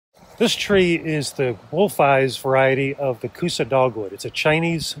This tree is the wolf-eyes variety of the kousa dogwood. It's a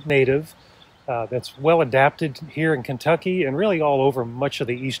Chinese native that's well adapted here in Kentucky and really all over much of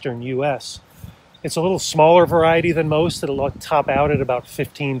the eastern U.S. It's a little smaller variety than most. It'll top out at about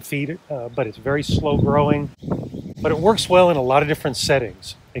 15 feet, but it's very slow growing. But it works well in a lot of different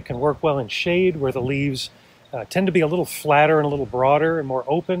settings. It can work well in shade where the leaves tend to be a little flatter and a little broader and more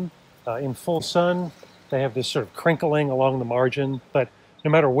open. In full sun, they have this sort of crinkling along the margin, but no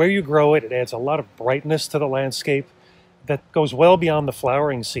matter where you grow it, it adds a lot of brightness to the landscape that goes well beyond the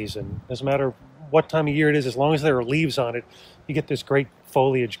flowering season. Doesn't matter what time of year it is, as long as there are leaves on it, you get this great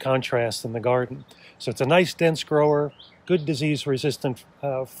foliage contrast in the garden. So it's a nice dense grower, good disease-resistant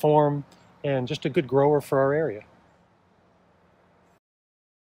form, and just a good grower for our area.